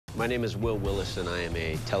My name is Wil Willis, and I am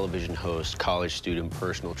a television host, college student,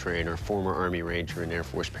 personal trainer, former Army Ranger and Air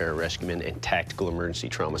Force pararescueman, and tactical emergency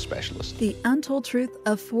trauma specialist. The untold truth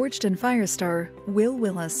of Forged in Fire star Wil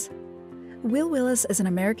Willis. Wil Willis is an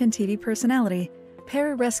American TV personality,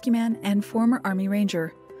 pararescueman, and former Army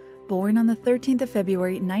Ranger, born on the 13th of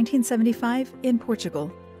February 1975 in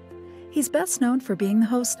Portugal. He's best known for being the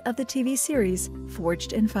host of the TV series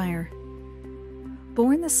Forged in Fire.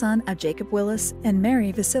 Born the son of Jacob Willis and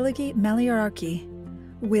Mary Vasiliki Maliaraki,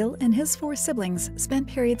 Wil and his 4 siblings spent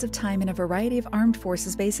periods of time in a variety of armed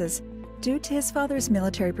forces bases due to his father's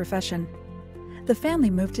military profession. The family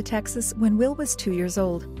moved to Texas when Wil was 2 years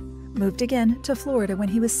old, moved again to Florida when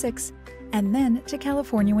he was 6, and then to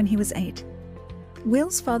California when he was 8.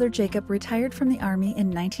 Wil's father Jacob retired from the Army in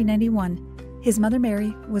 1991. His mother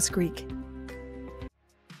Mary was Greek.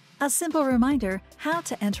 A simple reminder how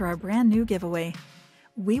to enter our brand new giveaway.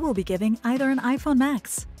 We will be giving either an iPhone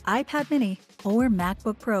Max, iPad mini, or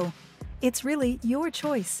MacBook Pro. It's really your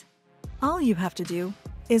choice. All you have to do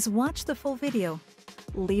is watch the full video,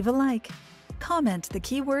 leave a like, comment the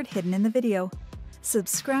keyword hidden in the video,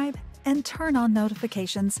 subscribe, and turn on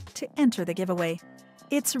notifications to enter the giveaway.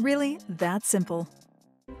 It's really that simple.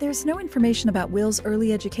 There's no information about Wil's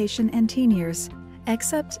early education and teen years,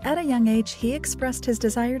 except at a young age he expressed his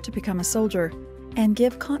desire to become a soldier and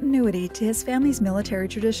give continuity to his family's military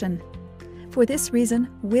tradition. For this reason,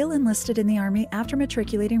 Wil enlisted in the Army after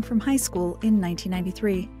matriculating from high school in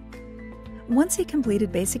 1993. Once he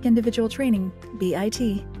completed Basic Individual Training,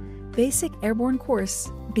 BIT, Basic Airborne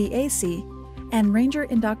Course, BAC, and Ranger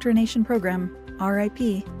Indoctrination Program,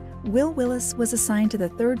 RIP, Wil Willis was assigned to the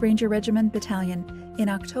 3rd Ranger Regiment Battalion in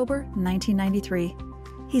October 1993.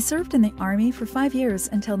 He served in the Army for 5 years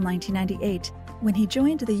until 1998, when he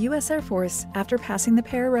joined the U.S. Air Force after passing the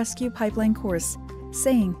Pararescue Pipeline course,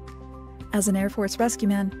 saying, "As an Air Force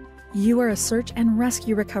rescueman, you are a search and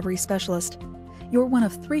rescue recovery specialist. You're one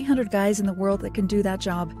of 300 guys in the world that can do that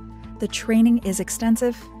job. The training is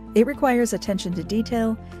extensive. It requires attention to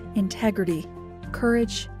detail, integrity,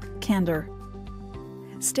 courage, candor."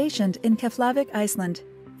 Stationed in Keflavik, Iceland,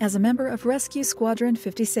 as a member of Rescue Squadron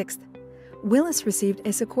 56th, Willis received a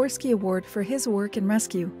Sikorsky Award for his work in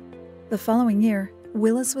rescue. The following year,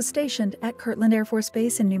 Willis was stationed at Kirtland Air Force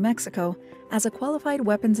Base in New Mexico as a Qualified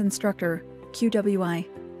Weapons Instructor, QWI,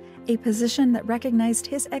 a position that recognized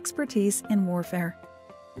his expertise in warfare.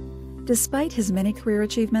 Despite his many career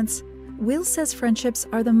achievements, Wil says friendships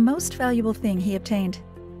are the most valuable thing he obtained.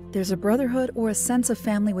 There's a brotherhood or a sense of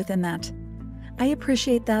family within that. I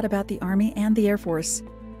appreciate that about the Army and the Air Force.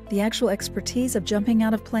 The actual expertise of jumping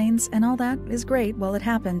out of planes and all that is great while it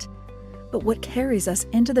happened. But what carries us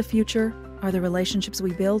into the future are the relationships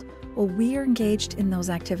we build while we are engaged in those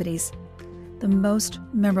activities. The most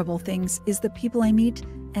memorable things is the people I meet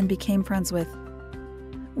and became friends with.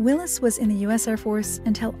 Willis was in the U.S. Air Force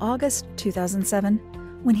until August 2007,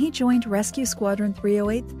 when he joined Rescue Squadron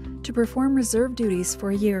 308 to perform reserve duties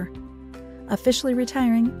for a year, officially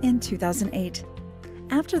retiring in 2008.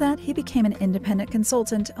 After that, he became an independent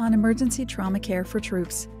consultant on emergency trauma care for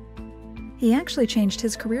troops. He actually changed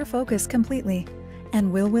his career focus completely,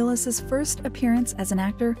 and Wil Willis's first appearance as an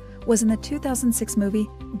actor was in the 2006 movie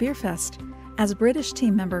Beerfest as a British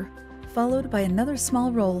team member, followed by another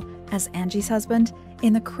small role as Angie's husband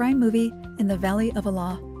in the crime movie In the Valley of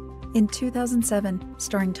Allah in 2007,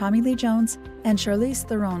 starring Tommy Lee Jones and Charlize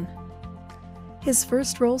Theron. His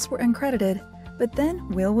first roles were uncredited, but then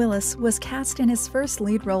Wil Willis was cast in his first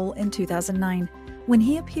lead role in 2009 when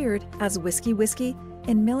he appeared as Whiskey Whiskey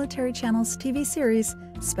in Military Channel's TV series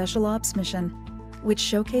Special Ops Mission, which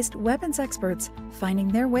showcased weapons experts finding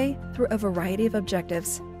their way through a variety of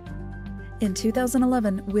objectives. In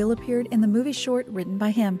 2011, Wil appeared in the movie short written by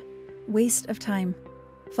him, Waste of Time,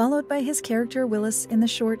 followed by his character Willis in the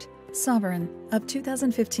short Sovereign of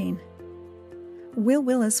 2015. Wil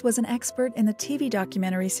Willis was an expert in the TV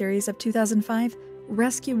documentary series of 2005,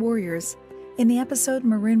 Rescue Warriors, in the episode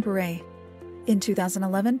Maroon Beret. In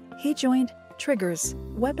 2011, he joined Triggers,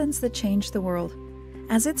 Weapons That Changed the World,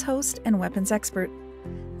 as its host and weapons expert.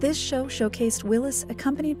 This show showcased Willis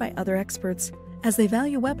accompanied by other experts as they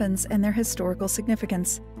value weapons and their historical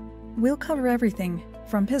significance. We'll cover everything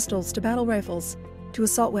from pistols to battle rifles, to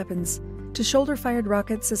assault weapons, to shoulder-fired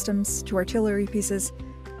rocket systems, to artillery pieces.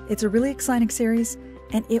 It's a really exciting series,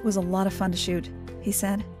 and it was a lot of fun to shoot, he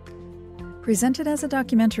said. Presented as a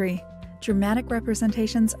documentary, dramatic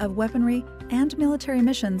representations of weaponry and military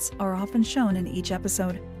missions are often shown in each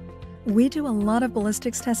episode. We do a lot of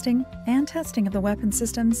ballistics testing and testing of the weapon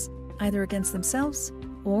systems, either against themselves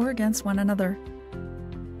or against one another.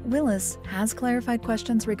 Willis has clarified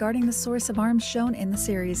questions regarding the source of arms shown in the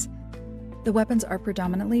series. The weapons are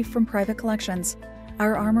predominantly from private collections.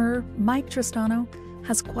 Our armorer, Mike Tristano,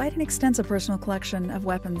 has quite an extensive personal collection of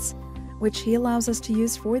weapons, which he allows us to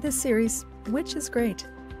use for this series, which is great.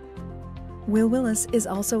 Wil Willis is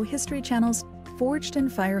also History Channel's Forged in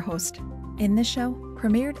Fire host. In this show,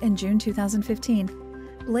 premiered in June 2015,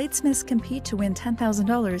 bladesmiths compete to win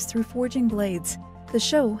 $10,000 through forging blades. The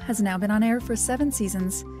show has now been on air for 7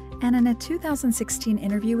 seasons, and in a 2016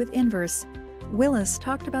 interview with Inverse, Willis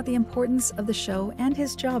talked about the importance of the show and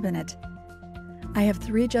his job in it. "I have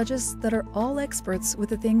 3 judges that are all experts with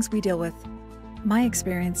the things we deal with. My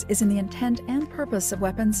experience is in the intent and purpose of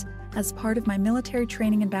weapons as part of my military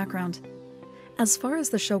training and background. As far as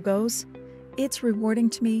the show goes, it's rewarding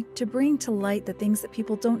to me to bring to light the things that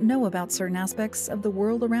people don't know about certain aspects of the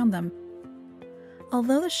world around them."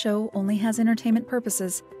 Although the show only has entertainment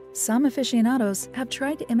purposes, some aficionados have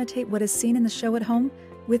tried to imitate what is seen in the show at home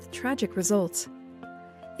with tragic results.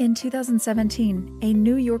 In 2017, a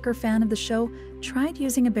New Yorker fan of the show tried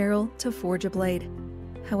using a barrel to forge a blade.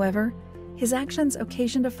 However, his actions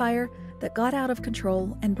occasioned a fire that got out of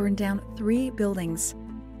control and burned down 3 buildings.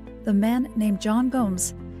 The man, named John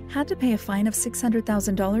Gomes, had to pay a fine of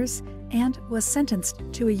 $600,000 and was sentenced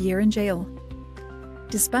to a year in jail.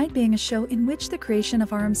 Despite being a show in which the creation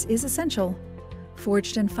of arms is essential,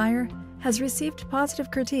 Forged in Fire has received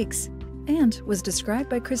positive critiques and was described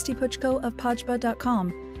by Christy Puchko of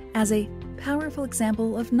Pajba.com as a powerful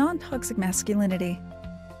example of non-toxic masculinity.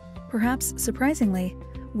 Perhaps surprisingly,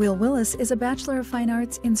 Wil Willis is a Bachelor of Fine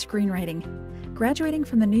Arts in Screenwriting, graduating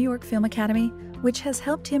from the New York Film Academy, which has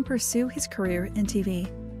helped him pursue his career in TV.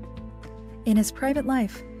 In his private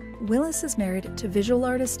life, Willis is married to visual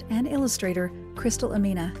artist and illustrator Crystal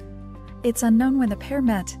Amina. It's unknown when the pair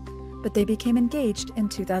met, but they became engaged in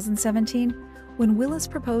 2017 when Willis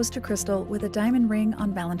proposed to Crystal with a diamond ring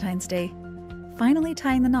on Valentine's Day, finally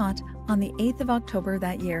tying the knot on the 8th of October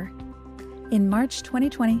that year. In March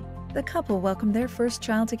 2020, the couple welcomed their first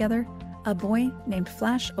child together, a boy named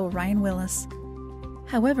Flash Orion Willis.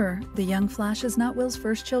 However, the young Flash is not Will's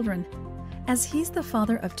first children, as he's the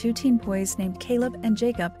father of 2 teen boys named Caleb and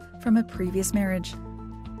Jacob from a previous marriage.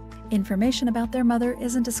 Information about their mother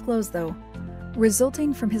isn't disclosed, though.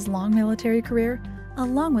 Resulting from his long military career,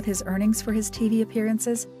 along with his earnings for his TV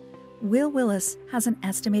appearances, Wil Willis has an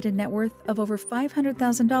estimated net worth of over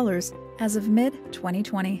 $500,000 as of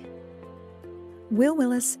mid-2020. Wil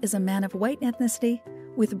Willis is a man of white ethnicity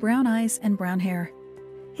with brown eyes and brown hair.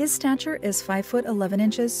 His stature is 5 foot 11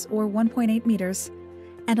 inches or 1.8 meters,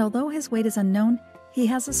 and although his weight is unknown, he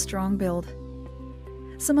has a strong build.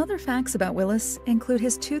 Some other facts about Willis include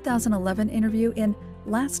his 2011 interview in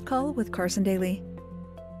Last Call with Carson Daly.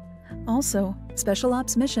 Also, Special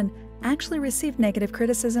Ops Mission actually received negative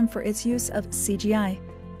criticism for its use of CGI,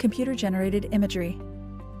 computer-generated imagery.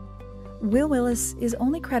 Wil Willis is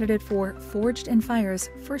only credited for Forged in Fire's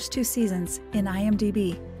first 2 seasons in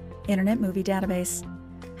IMDb, Internet Movie Database.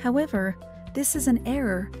 However, this is an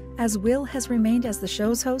error, as Wil has remained as the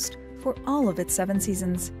show's host for all of its 7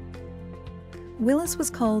 seasons. Willis was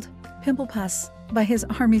called Pimple Puss by his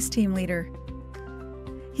Army's team leader.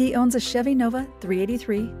 He owns a Chevy Nova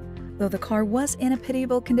 383, though the car was in a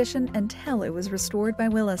pitiable condition until it was restored by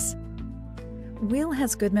Willis. Wil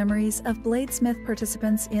has good memories of bladesmith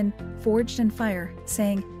participants in Forged in Fire,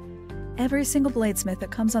 saying, "Every single bladesmith that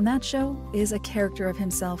comes on that show is a character of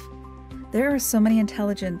himself. There are so many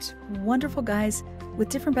intelligent, wonderful guys with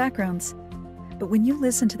different backgrounds. But when you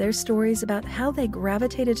listen to their stories about how they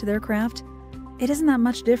gravitated to their craft, it isn't that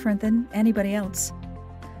much different than anybody else.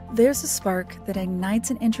 There's a spark that ignites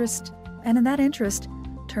an interest, and in that interest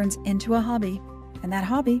turns into a hobby, and that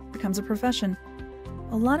hobby becomes a profession.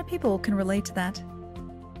 A lot of people can relate to that."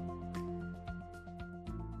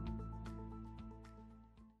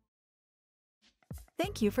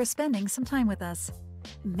 Thank you for spending some time with us.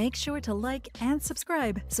 Make sure to like and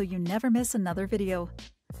subscribe so you never miss another video.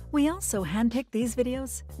 We also handpick these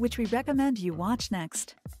videos, which we recommend you watch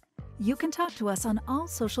next. You can talk to us on all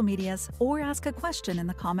social medias or ask a question in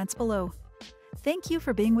the comments below. Thank you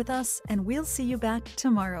for being with us, and we'll see you back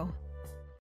tomorrow.